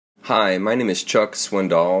Hi, my name is Chuck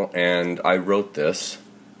Swindoll, and I wrote this.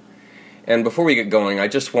 And before we get going, I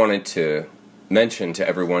just wanted to mention to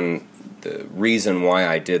everyone the reason why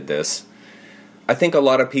I did this. I think a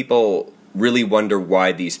lot of people really wonder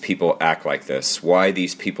why these people act like this, why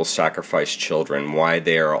these people sacrifice children, why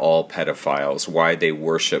they are all pedophiles, why they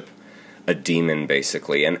worship a demon,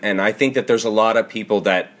 basically. And I think that there's a lot of people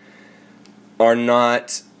that are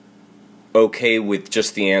not okay with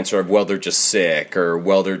just the answer of, well, they're just sick, or,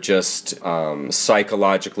 well, they're just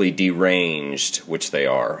psychologically deranged, which they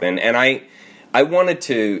are. And I wanted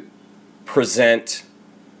to present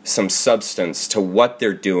some substance to what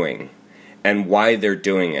they're doing and why they're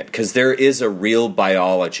doing it, because there is a real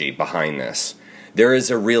biology behind this. There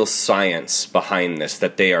is a real science behind this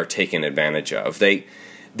that they are taking advantage of.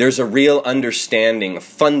 There's a real understanding, a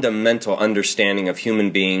fundamental understanding of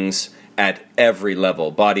human beings at every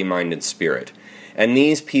level, body, mind, and spirit. And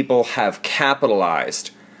these people have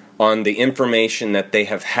capitalized on the information that they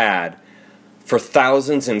have had for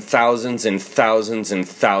thousands and thousands and thousands and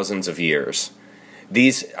thousands of years.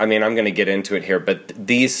 I'm going to get into it here, but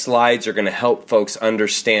these slides are going to help folks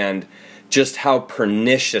understand just how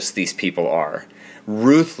pernicious these people are.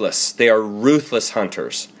 Ruthless. They are ruthless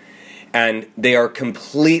hunters. And they are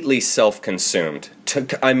completely self-consumed.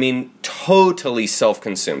 Totally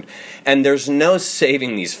self-consumed. And there's no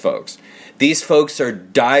saving these folks. These folks are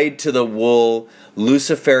dyed-to-the-wool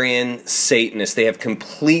Luciferian Satanists. They have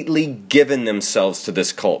completely given themselves to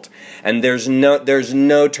this cult. And there's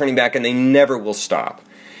no turning back, and they never will stop.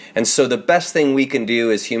 And so the best thing we can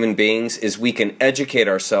do as human beings is we can educate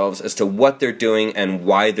ourselves as to what they're doing and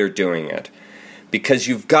why they're doing it. Because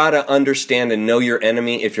you've got to understand and know your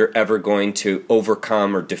enemy if you're ever going to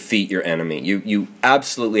overcome or defeat your enemy. You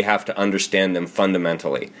absolutely have to understand them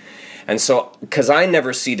fundamentally. And so, because I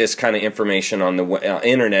never see this kind of information on the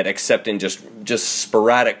internet except in just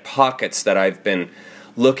sporadic pockets that I've been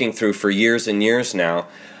looking through for years and years now,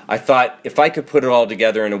 I thought if I could put it all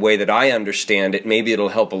together in a way that I understand it, maybe it'll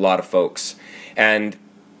help a lot of folks. And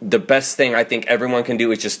the best thing I think everyone can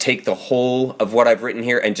do is just take the whole of what I've written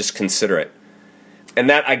here and just consider it. And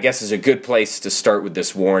that, I guess, is a good place to start with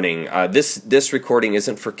this warning. This recording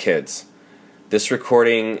isn't for kids. This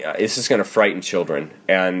recording, this is going to frighten children,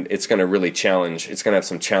 and it's going to really challenge. It's going to have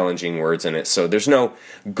some challenging words in it. So there's no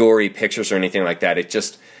gory pictures or anything like that.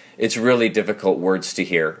 It's really difficult words to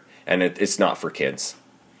hear, and it's not for kids.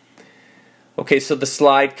 Okay, so the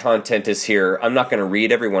slide content is here. I'm not going to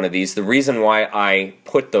read every one of these. The reason why I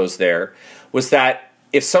put those there was that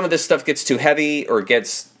if some of this stuff gets too heavy or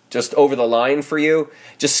gets just over the line for you,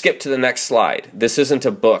 just skip to the next slide. This isn't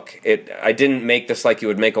a book. I didn't make this like you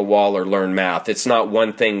would make a wall or learn math. It's not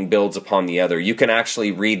one thing builds upon the other. You can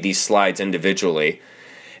actually read these slides individually,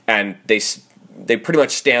 and they pretty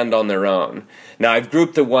much stand on their own. Now, I've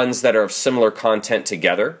grouped the ones that are of similar content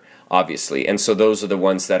together, obviously, and so those are the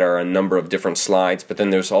ones that are a number of different slides, but then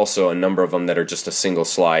there's also a number of them that are just a single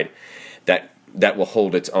slide that will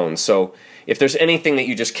hold its own. So if there's anything that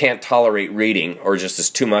you just can't tolerate reading or just is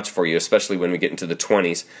too much for you, especially when we get into the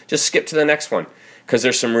 20s, just skip to the next one, because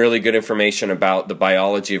there's some really good information about the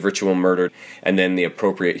biology of ritual murder and then the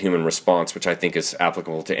appropriate human response, which I think is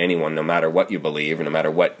applicable to anyone, no matter what you believe, and no matter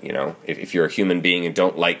what, if you're a human being and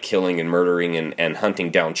don't like killing and murdering and hunting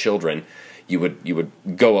down children, you would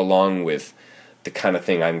go along with the kind of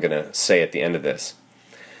thing I'm going to say at the end of this.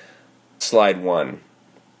 Slide 1.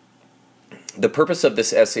 The purpose of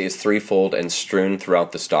this essay is threefold and strewn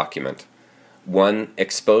throughout this document. 1.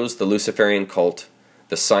 Expose the Luciferian cult,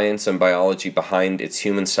 the science and biology behind its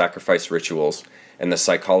human sacrifice rituals, and the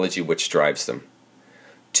psychology which drives them.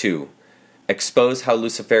 2. Expose how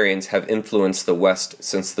Luciferians have influenced the West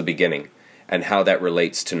since the beginning, and how that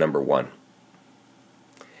relates to number 1.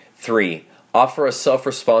 3. Offer a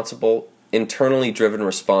self-responsible, internally driven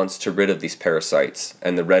response to rid of these parasites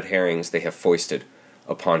and the red herrings they have foisted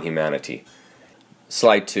upon humanity.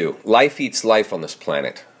 Slide 2. Life eats life on this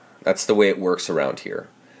planet. That's the way it works around here.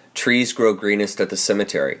 Trees grow greenest at the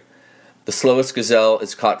cemetery. The slowest gazelle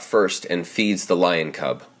is caught first and feeds the lion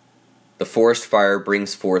cub. The forest fire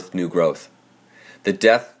brings forth new growth. The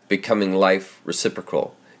death becoming life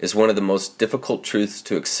reciprocal is one of the most difficult truths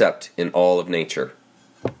to accept in all of nature.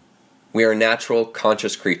 We are natural,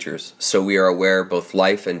 conscious creatures, so we are aware both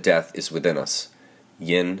life and death is within us.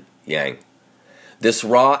 Yin, yang. This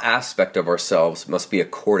raw aspect of ourselves must be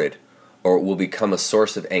accorded, or it will become a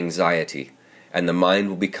source of anxiety, and the mind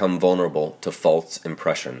will become vulnerable to false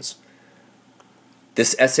impressions.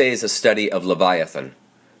 This essay is a study of Leviathan,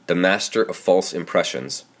 the master of false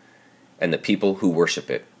impressions, and the people who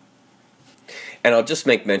worship it. And I'll just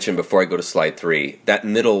make mention before I go to slide 3, that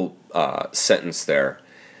middle sentence there,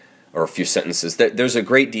 or a few sentences. There's a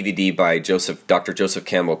great DVD by Dr. Joseph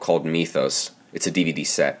Campbell called Mythos. It's a DVD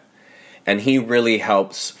set. And he really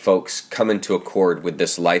helps folks come into accord with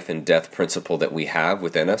this life and death principle that we have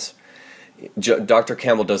within us. Dr.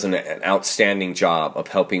 Campbell does an outstanding job of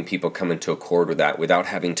helping people come into accord with that without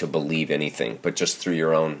having to believe anything, but just through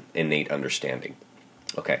your own innate understanding.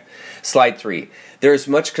 Okay, slide 3. There is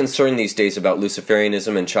much concern these days about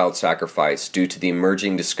Luciferianism and child sacrifice due to the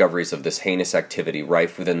emerging discoveries of this heinous activity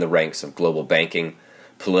rife within the ranks of global banking,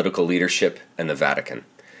 political leadership, and the Vatican.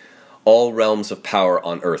 All realms of power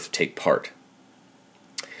on earth take part.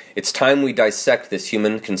 It's time we dissect this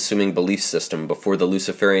human-consuming belief system before the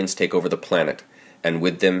Luciferians take over the planet, and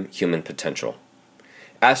with them, human potential.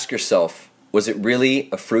 Ask yourself, was it really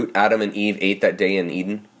a fruit Adam and Eve ate that day in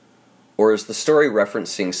Eden? Or is the story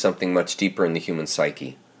referencing something much deeper in the human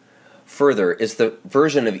psyche? Further, is the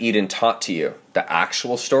version of Eden taught to you the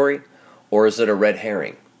actual story, or is it a red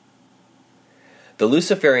herring? The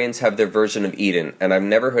Luciferians have their version of Eden, and I've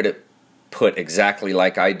never heard it put exactly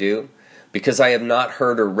like I do, because I have not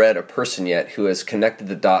heard or read a person yet who has connected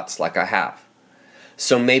the dots like I have.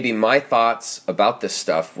 So maybe my thoughts about this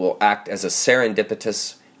stuff will act as a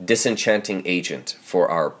serendipitous, disenchanting agent for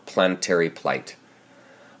our planetary plight.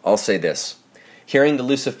 I'll say this. Hearing the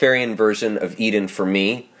Luciferian version of Eden for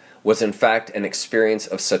me was in fact an experience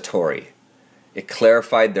of Satori. It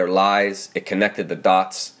clarified their lies, it connected the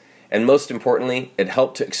dots, and most importantly, it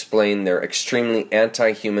helped to explain their extremely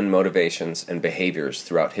anti-human motivations and behaviors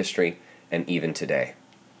throughout history and even today.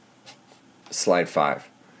 Slide 5.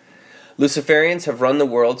 Luciferians have run the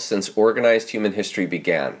world since organized human history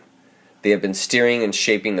began. They have been steering and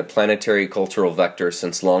shaping the planetary cultural vector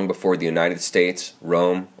since long before the United States,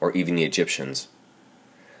 Rome, or even the Egyptians.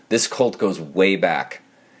 This cult goes way back.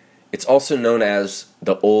 It's also known as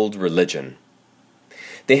the Old Religion.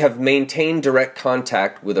 They have maintained direct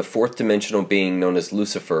contact with a fourth-dimensional being known as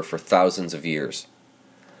Lucifer for thousands of years.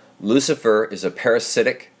 Lucifer is a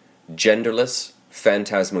parasitic, genderless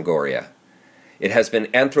phantasmagoria. It has been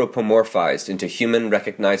anthropomorphized into human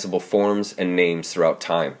recognizable forms and names throughout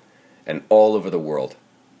time, and all over the world.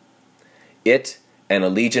 It, and a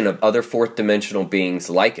legion of other fourth-dimensional beings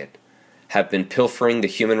like it, have been pilfering the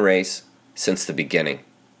human race since the beginning.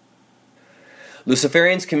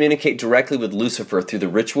 Luciferians communicate directly with Lucifer through the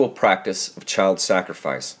ritual practice of child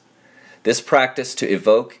sacrifice. This practice to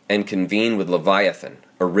evoke and convene with Leviathan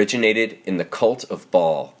originated in the cult of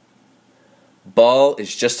Baal. Baal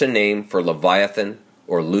is just a name for Leviathan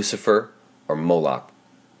or Lucifer or Moloch.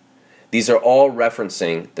 These are all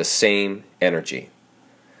referencing the same energy.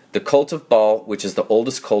 The cult of Baal, which is the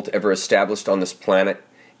oldest cult ever established on this planet,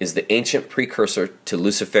 is the ancient precursor to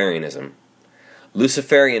Luciferianism.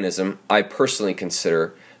 Luciferianism, I personally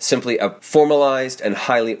consider, simply a formalized and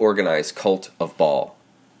highly organized cult of Baal.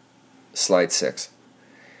 Slide 6.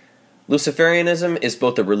 Luciferianism is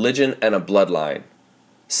both a religion and a bloodline.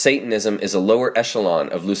 Satanism is a lower echelon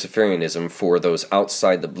of Luciferianism for those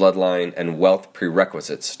outside the bloodline and wealth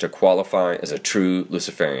prerequisites to qualify as a true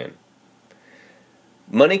Luciferian.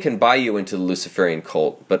 Money can buy you into the Luciferian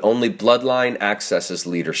cult, but only bloodline accesses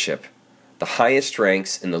leadership. The highest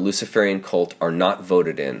ranks in the Luciferian cult are not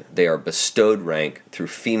voted in. They are bestowed rank through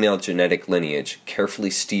female genetic lineage carefully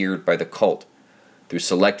steered by the cult through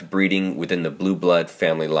select breeding within the blue blood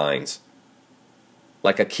family lines.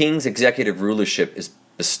 Like a king's executive rulership is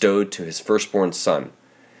bestowed to his firstborn son.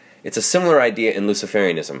 It's a similar idea in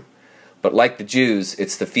Luciferianism, but like the Jews,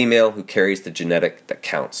 it's the female who carries the genetic that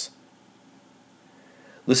counts.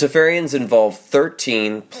 Luciferians involve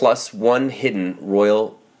 13 plus 1 hidden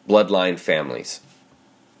royal bloodline families.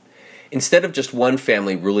 Instead of just one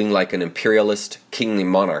family ruling like an imperialist, kingly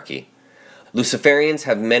monarchy, Luciferians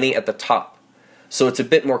have many at the top, so it's a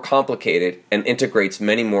bit more complicated and integrates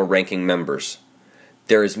many more ranking members.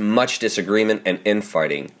 There is much disagreement and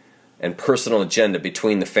infighting and personal agenda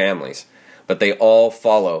between the families, but they all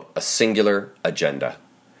follow a singular agenda,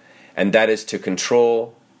 and that is to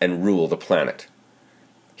control and rule the planet.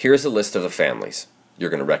 Here's a list of the families. You're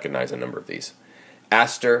going to recognize a number of these.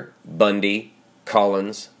 Astor, Bundy,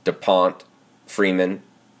 Collins, DuPont, Freeman,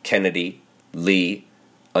 Kennedy, Lee,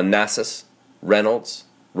 Onassis, Reynolds,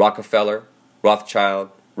 Rockefeller, Rothschild,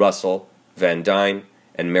 Russell, Van Dyne,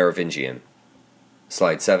 and Merovingian.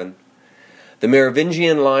 Slide 7. The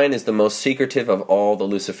Merovingian line is the most secretive of all the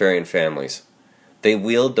Luciferian families. They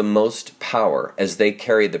wield the most power as they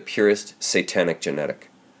carry the purest satanic genetic.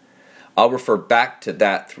 I'll refer back to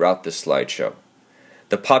that throughout this slideshow.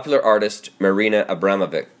 The popular artist Marina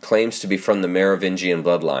Abramovic claims to be from the Merovingian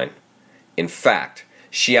bloodline. In fact,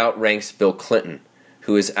 she outranks Bill Clinton,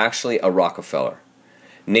 who is actually a Rockefeller.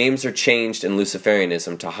 Names are changed in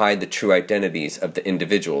Luciferianism to hide the true identities of the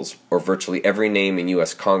individuals, or virtually every name in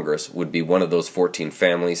U.S. Congress would be one of those 14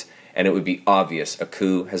 families, and it would be obvious a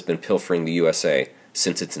coup has been pilfering the USA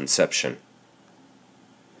since its inception.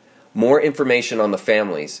 More information on the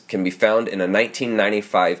families can be found in a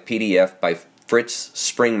 1995 PDF by Fritz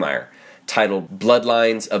Springmeier titled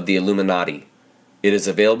Bloodlines of the Illuminati. It is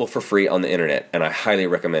available for free on the internet, and I highly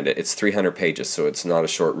recommend it. It's 300 pages, so it's not a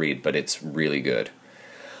short read, but it's really good.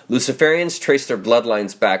 Luciferians trace their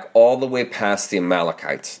bloodlines back all the way past the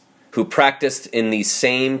Amalekites, who practiced in these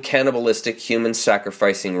same cannibalistic human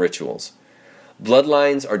sacrificing rituals.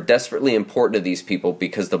 Bloodlines are desperately important to these people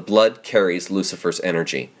because the blood carries Lucifer's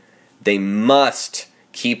energy. They must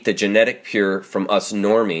keep the genetic pure from us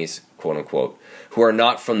normies, quote unquote, who are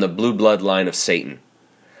not from the blue bloodline of Satan.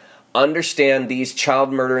 Understand these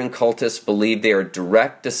child-murdering cultists believe they are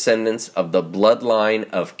direct descendants of the bloodline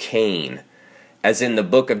of Cain. As in the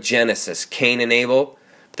book of Genesis, Cain and Abel,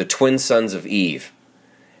 the twin sons of Eve.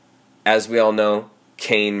 As we all know,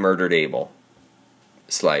 Cain murdered Abel.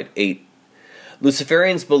 Slide 8.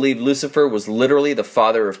 Luciferians believe Lucifer was literally the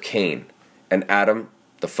father of Cain, and Adam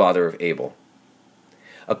the father of Abel.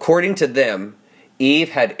 According to them,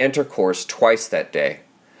 Eve had intercourse twice that day,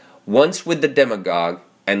 once with the demagogue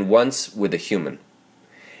and once with a human.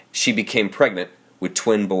 She became pregnant with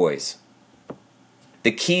twin boys.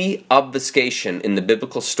 The key obfuscation in the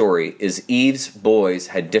biblical story is Eve's boys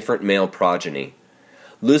had different male progeny.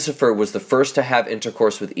 Lucifer was the first to have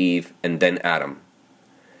intercourse with Eve and then Adam.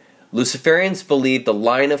 Luciferians believe the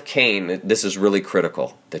line of Cain, this is really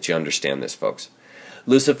critical that you understand this, folks.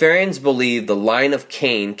 Luciferians believe the line of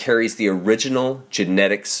Cain carries the original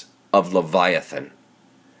genetics of Leviathan.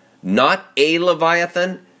 Not a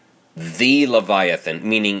Leviathan, the Leviathan,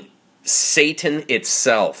 meaning Satan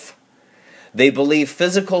itself. They believe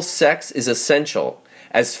physical sex is essential,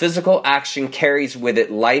 as physical action carries with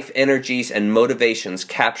it life energies and motivations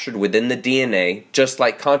captured within the DNA, just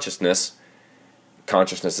like consciousness.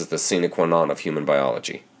 Consciousness is the sine qua non of human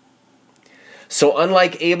biology. So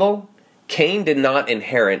unlike Abel, Cain did not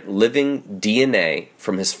inherit living DNA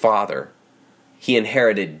from his father. He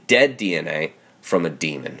inherited dead DNA from a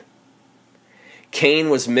demon. Cain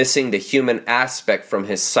was missing the human aspect from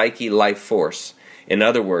his psyche life force. In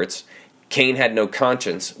other words, Cain had no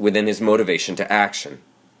conscience within his motivation to action.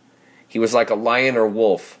 He was like a lion or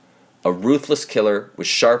wolf, a ruthless killer with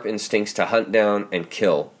sharp instincts to hunt down and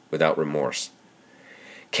kill without remorse.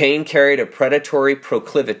 Cain carried a predatory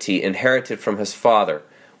proclivity inherited from his father,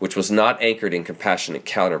 which was not anchored in compassionate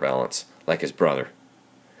counterbalance like his brother.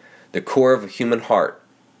 The core of a human heart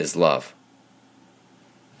is love.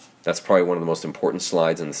 That's probably one of the most important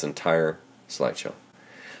slides in this entire slideshow.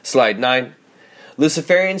 Slide 9.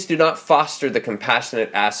 Luciferians do not foster the compassionate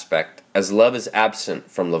aspect, as love is absent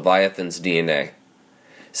from Leviathan's DNA.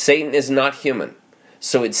 Satan is not human,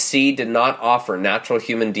 so its seed did not offer natural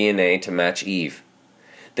human DNA to match Eve.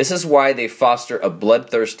 This is why they foster a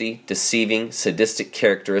bloodthirsty, deceiving, sadistic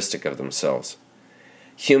characteristic of themselves.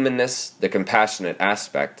 Humanness, the compassionate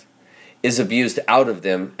aspect, is abused out of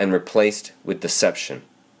them and replaced with deception.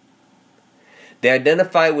 They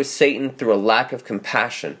identify with Satan through a lack of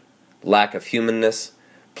compassion, lack of humanness,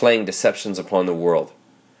 playing deceptions upon the world.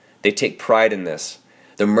 They take pride in this.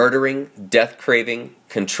 The murdering, death-craving,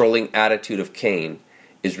 controlling attitude of Cain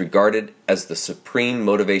is regarded as the supreme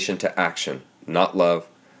motivation to action, not love,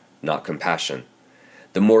 not compassion.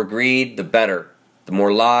 The more greed, the better. The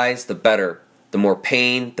more lies, the better. The more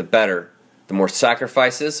pain, the better. The more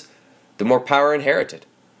sacrifices, the more power inherited.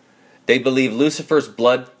 They believe Lucifer's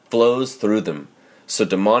blood flows through them, so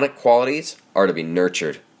demonic qualities are to be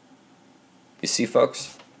nurtured. You see,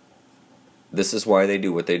 folks? This is why they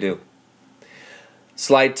do what they do.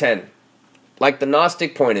 Slide 10. Like the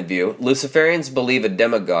Gnostic point of view, Luciferians believe a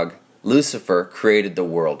demagogue, Lucifer, created the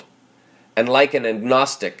world. And like an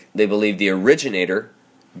agnostic, they believe the originator,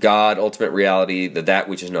 God, ultimate reality, the that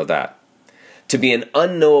which is no that, to be an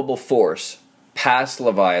unknowable force, past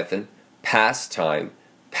Leviathan, past time,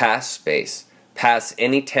 past space, past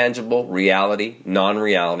any tangible reality,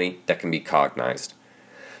 non-reality that can be cognized.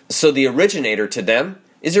 So the originator to them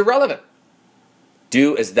is irrelevant.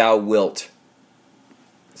 Do as thou wilt.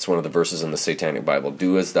 It's one of the verses in the Satanic Bible.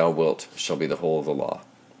 Do as thou wilt shall be the whole of the law.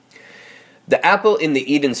 The apple in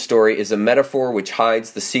the Eden story is a metaphor which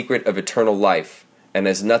hides the secret of eternal life and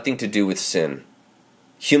has nothing to do with sin.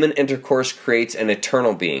 Human intercourse creates an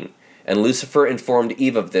eternal being, and Lucifer informed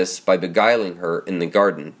Eve of this by beguiling her in the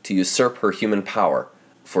garden to usurp her human power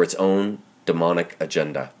for its own demonic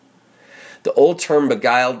agenda. The old term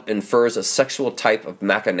beguiled infers a sexual type of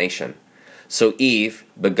machination. So Eve,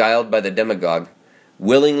 beguiled by the demagogue,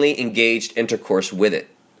 willingly engaged intercourse with it.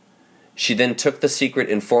 She then took the secret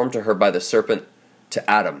informed to her by the serpent to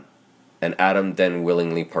Adam, and Adam then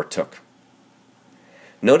willingly partook.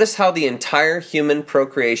 Notice how the entire human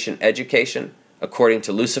procreation education, according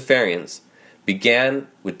to Luciferians, began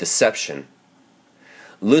with deception.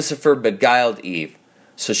 Lucifer beguiled Eve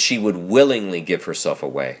so she would willingly give herself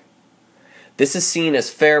away. This is seen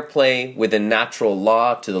as fair play within natural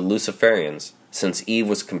law to the Luciferians, since Eve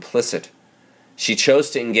was complicit. She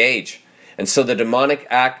chose to engage, and so the demonic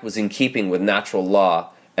act was in keeping with natural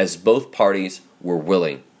law, as both parties were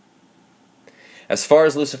willing. As far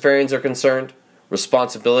as Luciferians are concerned,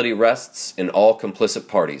 responsibility rests in all complicit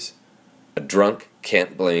parties. A drunk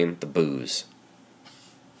can't blame the booze.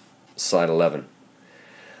 Slide 11.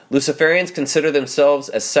 Luciferians consider themselves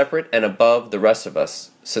as separate and above the rest of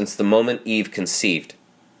us since the moment Eve conceived.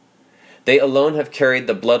 They alone have carried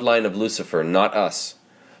the bloodline of Lucifer, not us,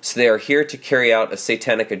 so they are here to carry out a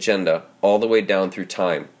satanic agenda all the way down through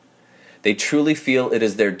time. They truly feel it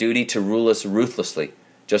is their duty to rule us ruthlessly,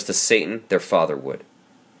 just as Satan, their father, would.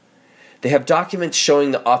 They have documents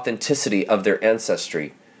showing the authenticity of their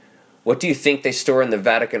ancestry. What do you think they store in the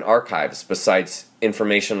Vatican archives besides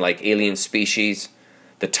information like alien species,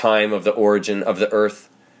 the time of the origin of the earth,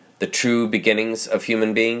 the true beginnings of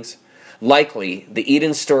human beings? Likely, the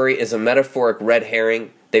Eden story is a metaphoric red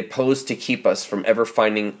herring they pose to keep us from ever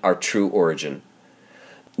finding our true origin.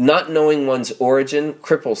 Not knowing one's origin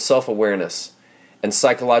cripples self-awareness, and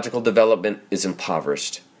psychological development is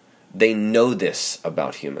impoverished. They know this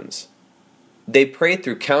about humans. They prey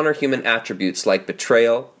through counter-human attributes like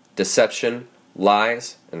betrayal, deception,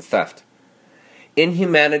 lies, and theft.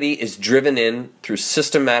 Inhumanity is driven in through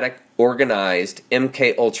systematic, organized,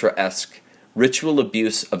 MK Ultra-esque ritual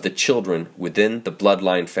abuse of the children within the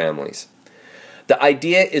bloodline families. The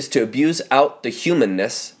idea is to abuse out the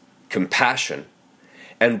humanness, compassion,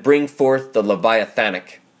 and bring forth the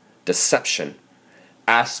leviathanic, deception,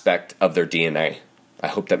 aspect of their DNA. I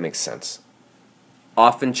hope that makes sense.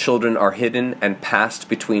 Often children are hidden and passed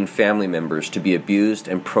between family members to be abused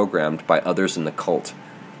and programmed by others in the cult.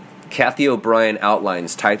 Kathy O'Brien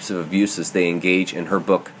outlines types of abuses they engage in her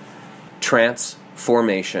book,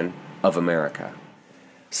 Transformation of America.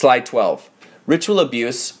 Slide 12. Ritual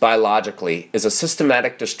abuse, biologically, is a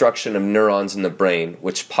systematic destruction of neurons in the brain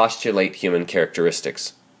which postulate human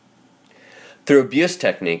characteristics. Through abuse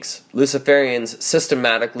techniques, Luciferians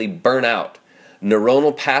systematically burn out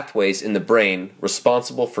neuronal pathways in the brain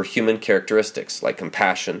responsible for human characteristics like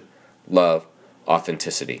compassion, love,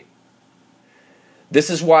 authenticity. This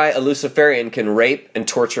is why a Luciferian can rape and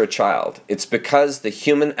torture a child. It's because the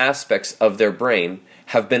human aspects of their brain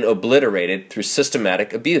have been obliterated through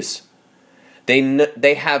systematic abuse.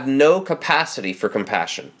 They have no capacity for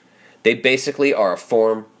compassion. They basically are a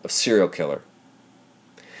form of serial killer.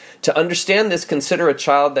 To understand this, consider a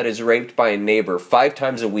child that is raped by a neighbor 5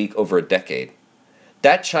 times a week over a decade.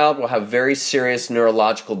 That child will have very serious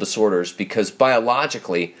neurological disorders because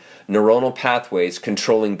biologically, neuronal pathways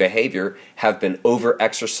controlling behavior have been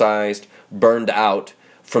over-exercised, burned out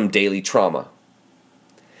from daily trauma.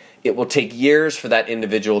 It will take years for that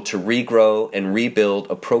individual to regrow and rebuild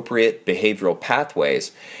appropriate behavioral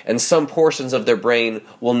pathways, and some portions of their brain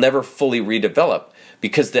will never fully redevelop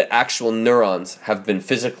because the actual neurons have been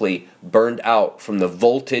physically burned out from the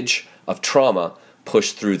voltage of trauma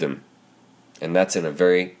pushed through them. And that's in a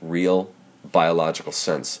very real biological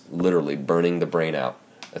sense, literally burning the brain out.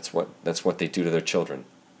 That's what they do to their children.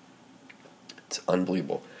 It's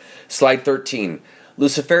unbelievable. Slide 13.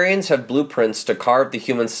 Luciferians have blueprints to carve the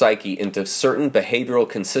human psyche into certain behavioral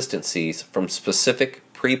consistencies from specific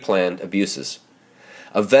pre-planned abuses.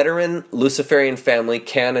 A veteran Luciferian family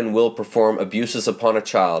can and will perform abuses upon a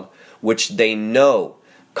child which they know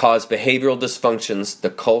cause behavioral dysfunctions the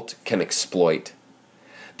cult can exploit.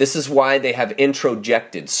 This is why they have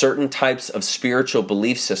introjected certain types of spiritual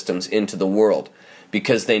belief systems into the world,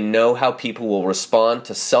 because they know how people will respond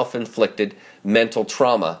to self-inflicted mental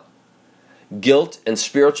trauma. Guilt and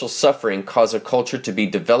spiritual suffering cause a culture to be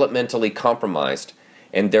developmentally compromised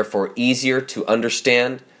and therefore easier to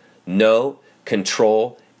understand, know,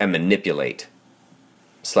 control, and manipulate.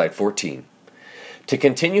 Slide 14. To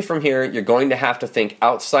continue from here, you're going to have to think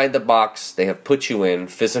outside the box they have put you in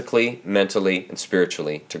physically, mentally, and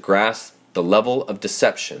spiritually to grasp the level of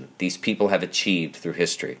deception these people have achieved through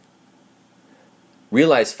history.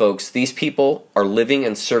 Realize, folks, these people are living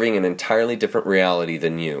and serving an entirely different reality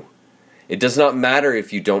than you. It does not matter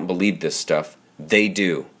if you don't believe this stuff. They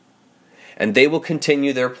do. And they will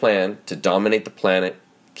continue their plan to dominate the planet,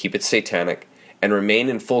 keep it satanic, and remain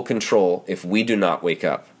in full control if we do not wake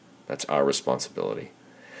up. That's our responsibility.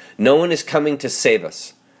 No one is coming to save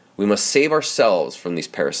us. We must save ourselves from these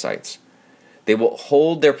parasites. They will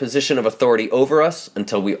hold their position of authority over us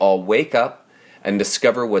until we all wake up and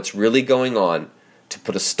discover what's really going on to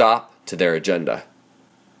put a stop to their agenda.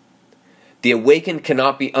 The awakened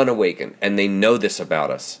cannot be unawakened, and they know this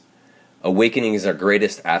about us. Awakening is our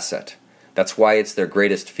greatest asset. That's why it's their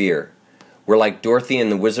greatest fear. We're like Dorothy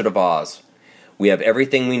and the Wizard of Oz. We have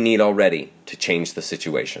everything we need already to change the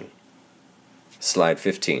situation. Slide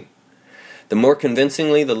 15. The more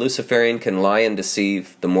convincingly the Luciferian can lie and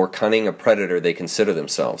deceive, the more cunning a predator they consider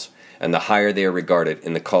themselves, and the higher they are regarded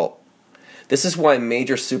in the cult. This is why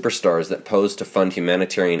major superstars that pose to fund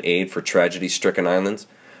humanitarian aid for tragedy-stricken islands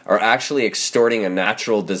are actually extorting a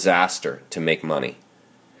natural disaster to make money.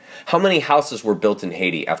 How many houses were built in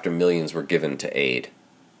Haiti after millions were given to aid?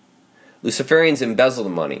 Luciferians embezzle the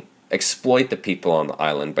money, exploit the people on the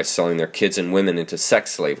island by selling their kids and women into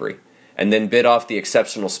sex slavery, and then bid off the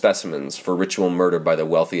exceptional specimens for ritual murder by the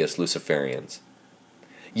wealthiest Luciferians.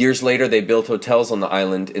 Years later, they built hotels on the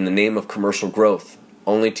island in the name of commercial growth,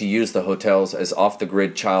 only to use the hotels as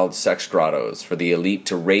off-the-grid child sex grottos for the elite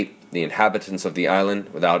to rape the inhabitants of the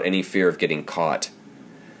island without any fear of getting caught.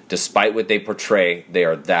 Despite what they portray, they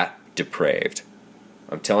are that depraved.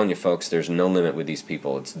 I'm telling you folks, there's no limit with these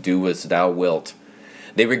people. It's do as thou wilt.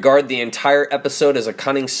 They regard the entire episode as a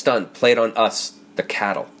cunning stunt played on us, the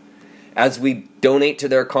cattle. As we donate to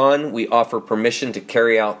their con, we offer permission to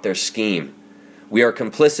carry out their scheme. We are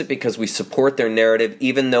complicit because we support their narrative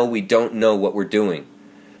even though we don't know what we're doing.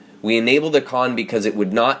 We enable the con because it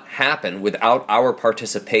would not happen without our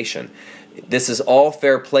participation. This is all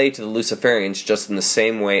fair play to the Luciferians, just in the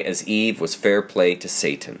same way as Eve was fair play to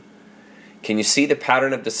Satan. Can you see the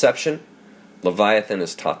pattern of deception? Leviathan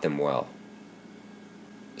has taught them well.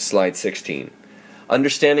 Slide 16.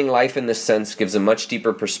 Understanding life in this sense gives a much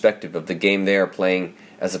deeper perspective of the game they are playing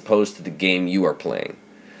as opposed to the game you are playing.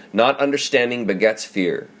 Not understanding begets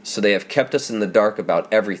fear, so they have kept us in the dark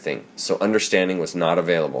about everything, so understanding was not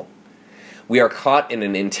available. We are caught in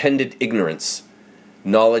an intended ignorance.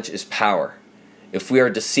 Knowledge is power. If we are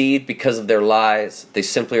deceived because of their lies, they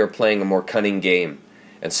simply are playing a more cunning game,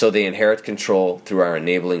 and so they inherit control through our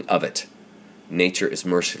enabling of it. Nature is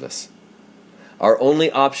merciless. Our only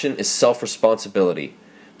option is self-responsibility,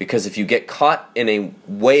 because if you get caught in a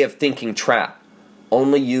way of thinking trap,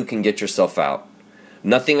 only you can get yourself out.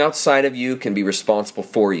 Nothing outside of you can be responsible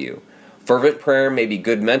for you. Fervent prayer may be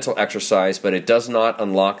good mental exercise, but it does not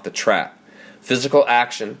unlock the trap. Physical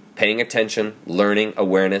action, paying attention, learning,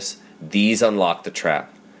 awareness, these unlock the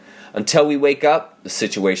trap. Until we wake up, the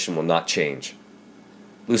situation will not change.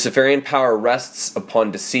 Luciferian power rests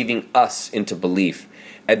upon deceiving us into belief,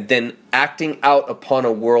 and then acting out upon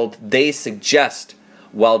a world they suggest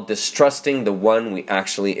while distrusting the one we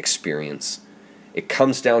actually experience. It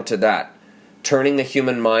comes down to that, turning the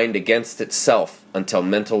human mind against itself until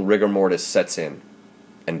mental rigor mortis sets in,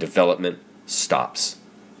 and development stops.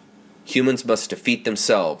 Humans must defeat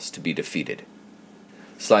themselves to be defeated.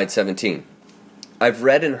 Slide 17. I've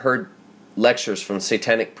read and heard lectures from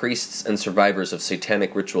satanic priests and survivors of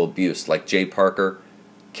satanic ritual abuse like Jay Parker,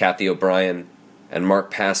 Kathy O'Brien, and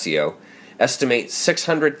Mark Passio estimate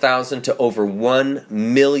 600,000 to over 1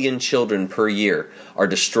 million children per year are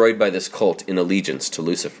destroyed by this cult in allegiance to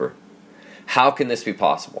Lucifer. How can this be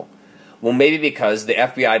possible? Well, maybe because the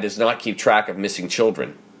FBI does not keep track of missing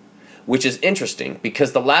children. Which is interesting,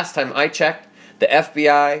 because the last time I checked, the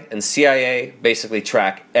FBI and CIA basically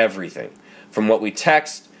track everything. From what we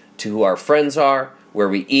text, to who our friends are, where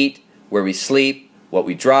we eat, where we sleep, what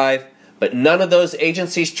we drive. But none of those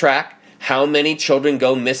agencies track how many children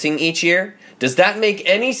go missing each year. Does that make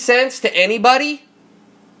any sense to anybody?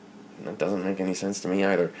 That doesn't make any sense to me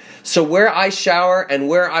either. So where I shower and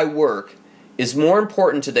where I work is more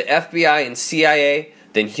important to the FBI and CIA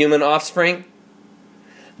than human offspring?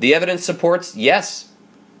 The evidence supports yes,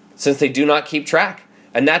 since they do not keep track.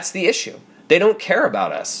 And that's the issue. They don't care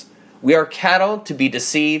about us. We are cattle to be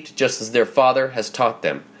deceived just as their father has taught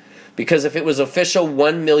them. Because if it was official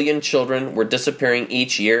 1 million children were disappearing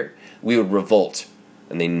each year, we would revolt.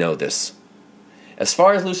 And they know this. As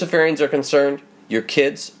far as Luciferians are concerned, your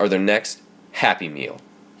kids are their next Happy Meal.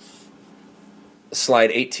 Slide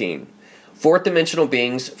 18. Fourth dimensional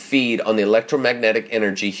beings feed on the electromagnetic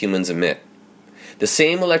energy humans emit. The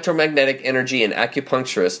same electromagnetic energy an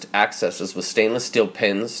acupuncturist accesses with stainless steel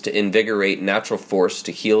pins to invigorate natural force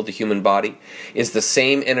to heal the human body is the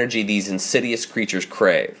same energy these insidious creatures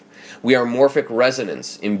crave. We are morphic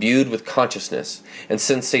resonance, imbued with consciousness, and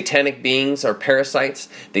since satanic beings are parasites,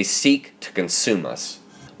 they seek to consume us.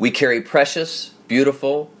 We carry precious,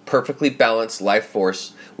 beautiful, perfectly balanced life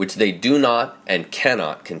force which they do not and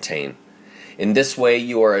cannot contain. In this way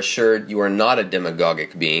you are assured you are not a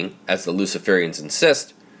demagogic being, as the Luciferians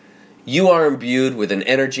insist. You are imbued with an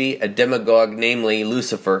energy a demagogue, namely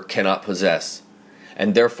Lucifer, cannot possess,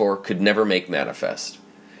 and therefore could never make manifest.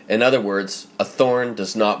 In other words, a thorn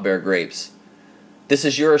does not bear grapes. This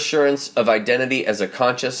is your assurance of identity as a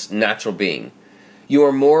conscious, natural being. You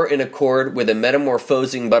are more in accord with a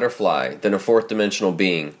metamorphosing butterfly than a fourth-dimensional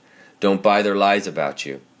being. Don't buy their lies about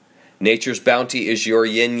you. Nature's bounty is your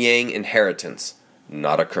yin-yang inheritance,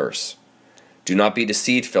 not a curse. Do not be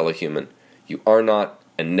deceived, fellow human. You are not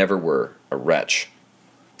and never were a wretch.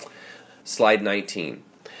 Slide 19.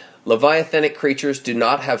 Leviathanic creatures do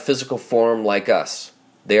not have physical form like us.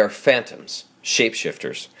 They are phantoms,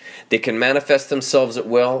 shapeshifters. They can manifest themselves at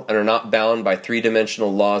will and are not bound by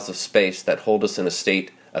three-dimensional laws of space that hold us in a state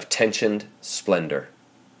of tensioned splendor.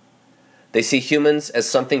 They see humans as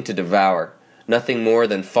something to devour, nothing more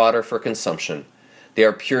than fodder for consumption. They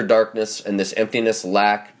are pure darkness, and this emptiness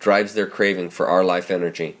lack drives their craving for our life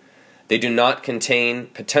energy. They do not contain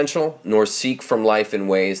potential nor seek from life in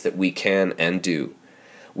ways that we can and do.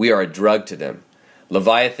 We are a drug to them.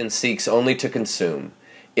 Leviathan seeks only to consume.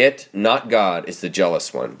 It, not God, is the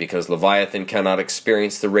jealous one, because Leviathan cannot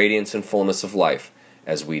experience the radiance and fullness of life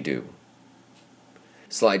as we do.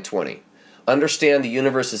 Slide 20. Understand the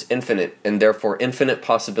universe is infinite, and therefore infinite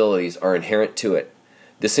possibilities are inherent to it.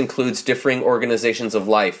 This includes differing organizations of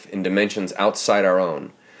life in dimensions outside our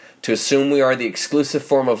own. To assume we are the exclusive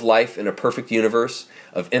form of life in a perfect universe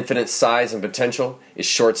of infinite size and potential is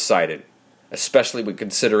short-sighted, especially when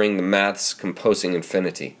considering the maths composing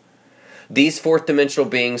infinity. These fourth-dimensional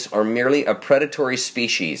beings are merely a predatory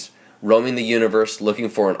species roaming the universe looking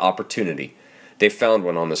for an opportunity. They found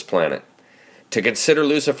one on this planet. To consider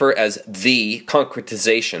Lucifer as the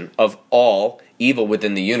concretization of all evil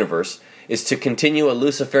within the universe is to continue a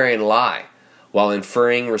Luciferian lie while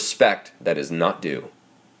inferring respect that is not due.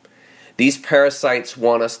 These parasites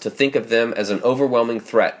want us to think of them as an overwhelming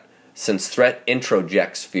threat, since threat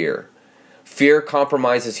introjects fear. Fear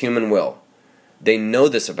compromises human will. They know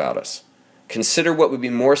this about us. Consider what would be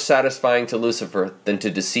more satisfying to Lucifer than to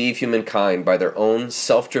deceive humankind by their own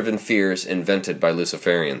self-driven fears invented by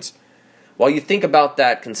Luciferians. While you think about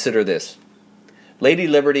that, consider this. Lady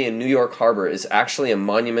Liberty in New York Harbor is actually a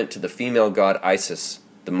monument to the female god Isis,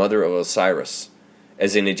 the mother of Osiris.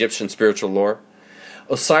 As in Egyptian spiritual lore,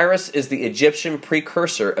 Osiris is the Egyptian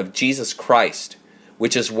precursor of Jesus Christ,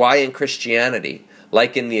 which is why in Christianity,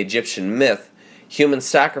 like in the Egyptian myth, human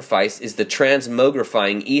sacrifice is the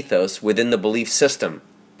transmogrifying ethos within the belief system.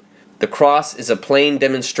 The cross is a plain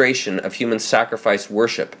demonstration of human sacrifice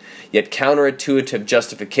worship, yet counterintuitive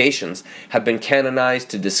justifications have been canonized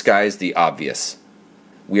to disguise the obvious.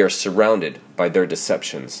 We are surrounded by their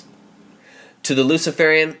deceptions. To the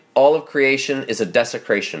Luciferian, all of creation is a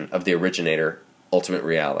desecration of the originator, ultimate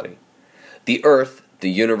reality. The earth, the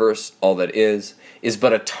universe, all that is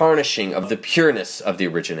but a tarnishing of the pureness of the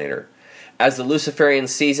originator. As the Luciferian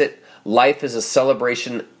sees it, life is a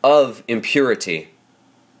celebration of impurity.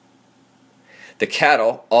 The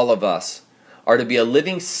cattle, all of us, are to be a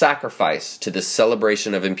living sacrifice to this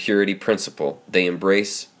celebration of impurity principle they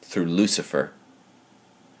embrace through Lucifer.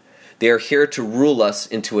 They are here to rule us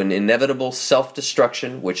into an inevitable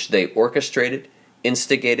self-destruction which they orchestrated,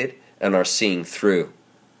 instigated, and are seeing through.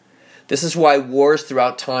 This is why wars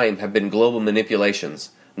throughout time have been global manipulations,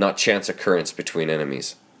 not chance occurrence between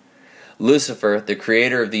enemies. Lucifer, the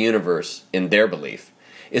creator of the universe, in their belief,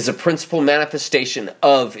 is a principal manifestation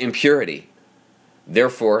of impurity.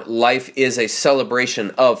 Therefore, life is a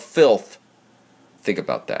celebration of filth. Think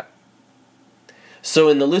about that. So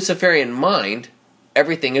in the Luciferian mind,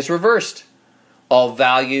 everything is reversed. All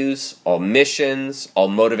values, all missions, all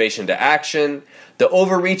motivation to action, the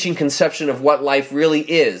overreaching conception of what life really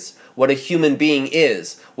is, what a human being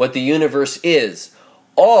is, what the universe is,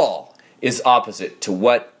 all is opposite to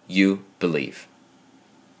what you believe.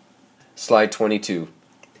 Slide 22.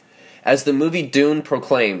 As the movie Dune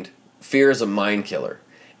proclaimed, fear is a mind killer,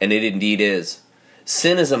 and it indeed is.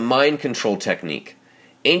 Sin is a mind control technique.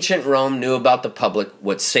 Ancient Rome knew about the public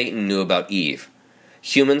what Satan knew about Eve.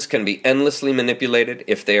 Humans can be endlessly manipulated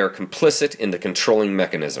if they are complicit in the controlling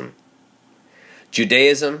mechanism.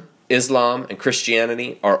 Judaism, Islam, and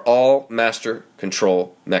Christianity are all master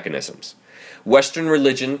control mechanisms. Western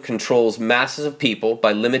religion controls masses of people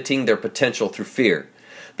by limiting their potential through fear,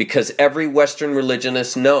 because every Western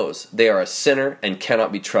religionist knows they are a sinner and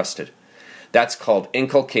cannot be trusted. That's called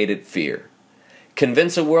inculcated fear.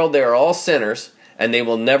 Convince a world they are all sinners, and they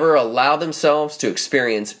will never allow themselves to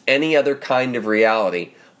experience any other kind of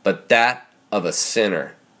reality but that of a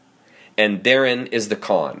sinner. And therein is the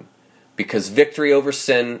con, because victory over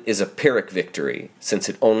sin is a Pyrrhic victory, since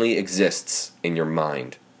it only exists in your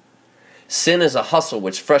mind. Sin is a hustle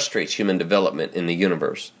which frustrates human development in the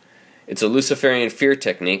universe. It's a Luciferian fear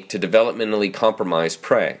technique to developmentally compromise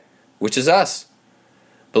prey, which is us.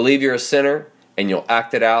 Believe you're a sinner, and you'll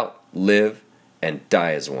act it out, live, and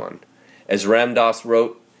die as one. As Ram Dass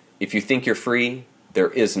wrote, if you think you're free,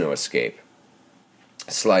 there is no escape.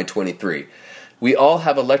 Slide 23. We all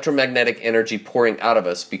have electromagnetic energy pouring out of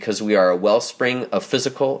us because we are a wellspring of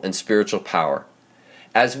physical and spiritual power.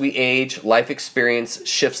 As we age, life experience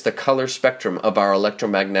shifts the color spectrum of our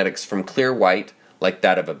electromagnetics from clear white, like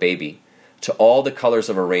that of a baby, to all the colors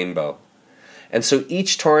of a rainbow. And so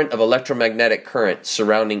each torrent of electromagnetic current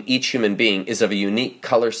surrounding each human being is of a unique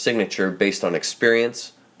color signature based on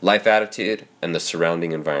experience, life attitude, and the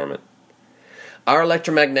surrounding environment. Our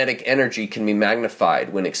electromagnetic energy can be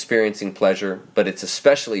magnified when experiencing pleasure, but it's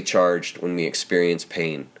especially charged when we experience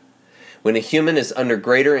pain. When a human is under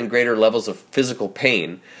greater and greater levels of physical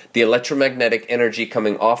pain, the electromagnetic energy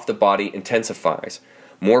coming off the body intensifies.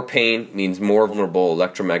 More pain means more vulnerable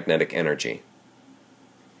electromagnetic energy.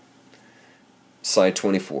 Slide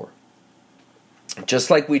 24. Just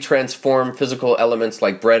like we transform physical elements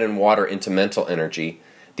like bread and water into mental energy,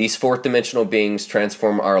 these fourth-dimensional beings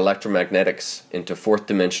transform our electromagnetics into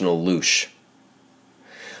fourth-dimensional loosh.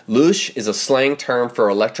 Loosh is a slang term for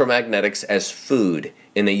electromagnetics as food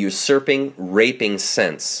in a usurping, raping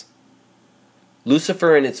sense.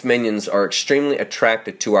 Lucifer and its minions are extremely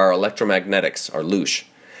attracted to our electromagnetics, our loosh,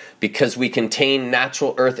 because we contain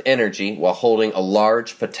natural earth energy while holding a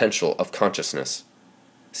large potential of consciousness.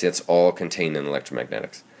 See, that's all contained in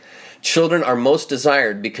electromagnetics. Children are most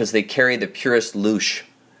desired because they carry the purest loosh.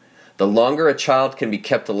 The longer a child can be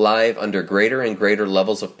kept alive under greater and greater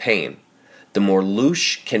levels of pain, the more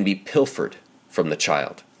loosh can be pilfered from the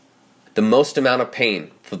child. The most amount of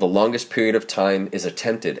pain for the longest period of time is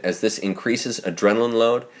attempted as this increases adrenaline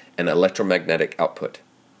load and electromagnetic output.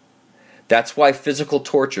 That's why physical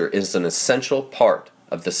torture is an essential part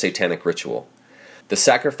of the satanic ritual. The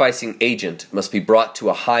sacrificing agent must be brought to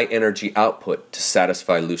a high energy output to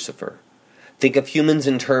satisfy Lucifer. Think of humans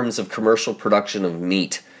in terms of commercial production of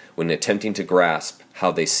meat when attempting to grasp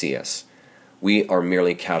how they see us. We are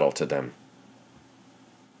merely cattle to them.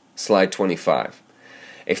 Slide 25.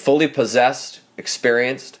 A fully possessed,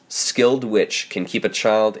 experienced, skilled witch can keep a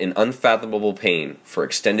child in unfathomable pain for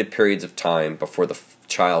extended periods of time before the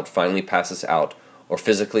child finally passes out or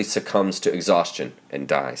physically succumbs to exhaustion and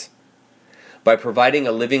dies. By providing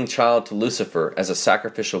a living child to Lucifer as a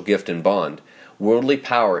sacrificial gift and bond, worldly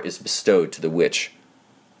power is bestowed to the witch.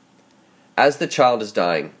 As the child is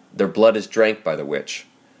dying, their blood is drank by the witch.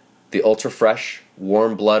 The ultra-fresh,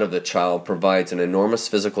 warm blood of the child provides an enormous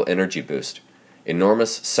physical energy boost,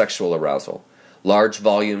 enormous sexual arousal, large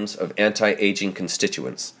volumes of anti-aging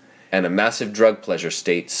constituents, and a massive drug pleasure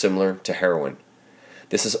state similar to heroin.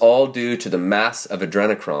 This is all due to the mass of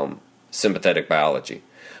adrenochrome, sympathetic biology,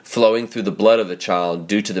 flowing through the blood of the child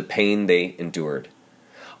due to the pain they endured.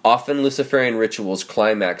 Often Luciferian rituals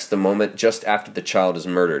climax the moment just after the child is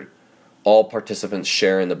murdered. All participants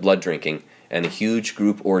share in the blood drinking, and a huge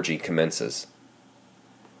group orgy commences.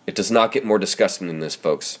 It does not get more disgusting than this,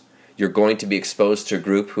 folks. You're going to be exposed to a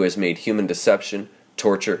group who has made human deception,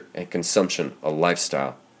 torture, and consumption a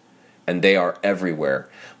lifestyle. And they are everywhere.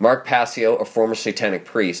 Mark Passio, a former satanic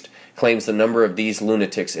priest, claims the number of these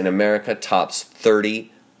lunatics in America tops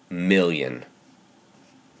 30 million.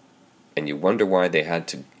 And you wonder why they had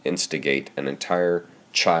to instigate an entire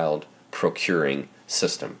child procuring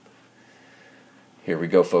system. Here we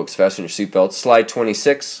go, folks. Fasten your seatbelts. Slide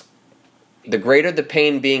 26. The greater the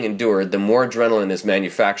pain being endured, the more adrenaline is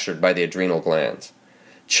manufactured by the adrenal glands.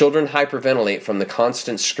 Children hyperventilate from the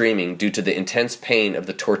constant screaming due to the intense pain of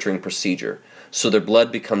the torturing procedure, so their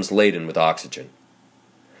blood becomes laden with oxygen.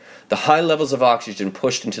 The high levels of oxygen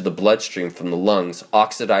pushed into the bloodstream from the lungs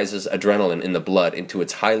oxidizes adrenaline in the blood into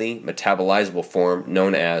its highly metabolizable form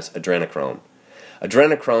known as adrenochrome.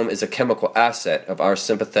 Adrenochrome is a chemical asset of our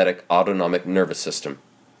sympathetic autonomic nervous system.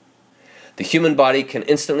 The human body can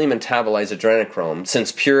instantly metabolize adrenochrome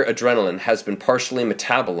since pure adrenaline has been partially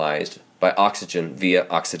metabolized by oxygen via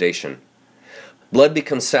oxidation. Blood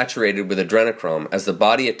becomes saturated with adrenochrome as the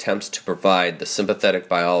body attempts to provide the sympathetic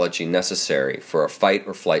biology necessary for a fight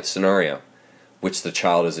or flight scenario, which the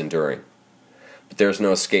child is enduring. But there is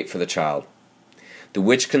no escape for the child. The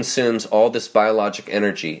witch consumes all this biologic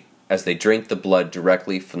energy as they drink the blood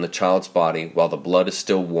directly from the child's body while the blood is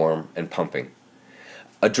still warm and pumping.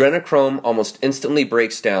 Adrenochrome almost instantly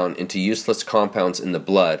breaks down into useless compounds in the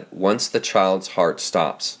blood once the child's heart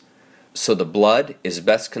stops. So the blood is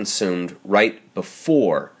best consumed right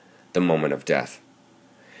before the moment of death,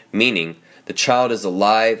 meaning the child is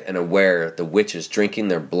alive and aware the witch is drinking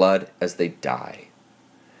their blood as they die.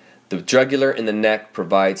 The jugular in the neck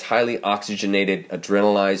provides highly oxygenated,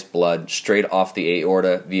 adrenalized blood straight off the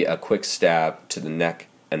aorta via a quick stab to the neck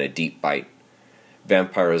and a deep bite.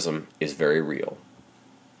 Vampirism is very real.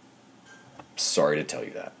 Sorry to tell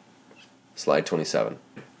you that. Slide 27.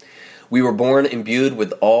 We were born imbued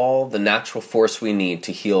with all the natural force we need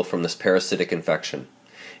to heal from this parasitic infection.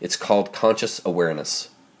 It's called conscious awareness.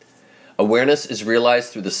 Awareness is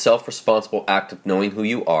realized through the self-responsible act of knowing who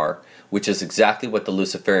you are, which is exactly what the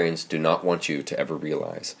Luciferians do not want you to ever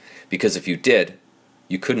realize. Because if you did,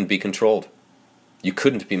 you couldn't be controlled. You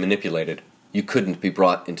couldn't be manipulated. You couldn't be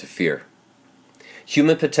brought into fear.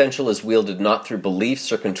 Human potential is wielded not through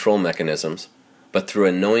beliefs or control mechanisms, but through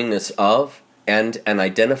a knowingness of and an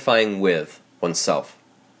identifying with oneself.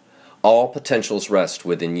 All potentials rest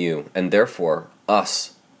within you, and therefore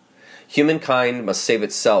us. Humankind must save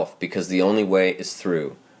itself because the only way is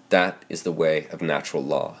through. That is the way of natural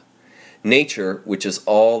law. Nature, which is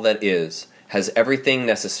all that is, has everything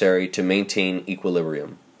necessary to maintain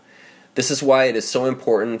equilibrium. This is why it is so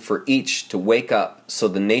important for each to wake up so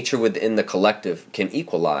the nature within the collective can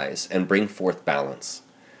equalize and bring forth balance.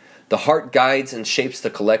 The heart guides and shapes the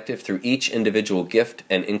collective through each individual gift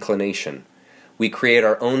and inclination. We create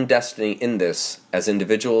our own destiny in this as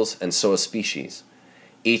individuals and so as species.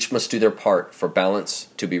 Each must do their part for balance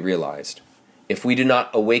to be realized. If we do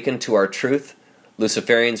not awaken to our truth,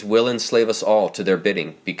 Luciferians will enslave us all to their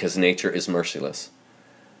bidding because nature is merciless.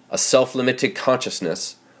 A self-limited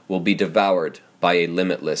consciousness will be devoured by a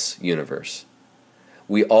limitless universe.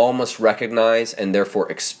 We all must recognize and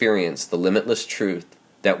therefore experience the limitless truth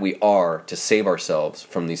that we are to save ourselves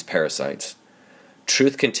from these parasites.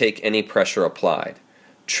 Truth can take any pressure applied.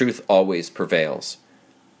 Truth always prevails.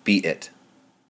 Be it.